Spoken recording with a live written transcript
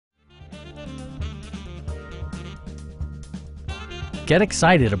Get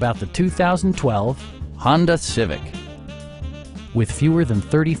excited about the 2012 Honda Civic. With fewer than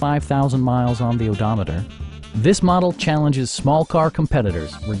 35,000 miles on the odometer, this model challenges small car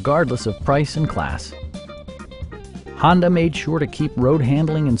competitors regardless of price and class. Honda made sure to keep road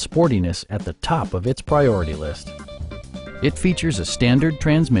handling and sportiness at the top of its priority list. It features a standard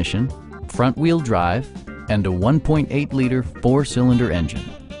transmission, front-wheel drive, and a 1.8-liter four-cylinder engine.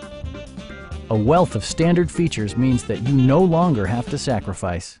 A wealth of standard features means that you no longer have to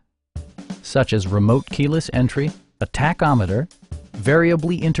sacrifice, such as remote keyless entry, a tachometer,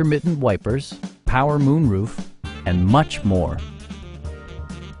 variably intermittent wipers, power moonroof, and much more.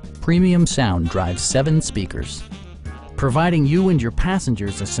 Premium sound drives 7 speakers, providing you and your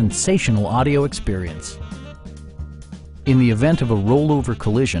passengers a sensational audio experience. In the event of a rollover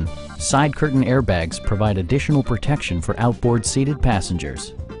collision, side curtain airbags provide additional protection for outboard seated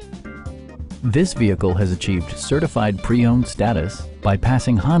passengers. This vehicle has achieved certified pre-owned status by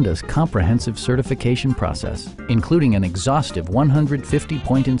passing Honda's comprehensive certification process, including an exhaustive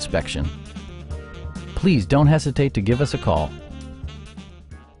 150-point inspection. Please don't hesitate to give us a call.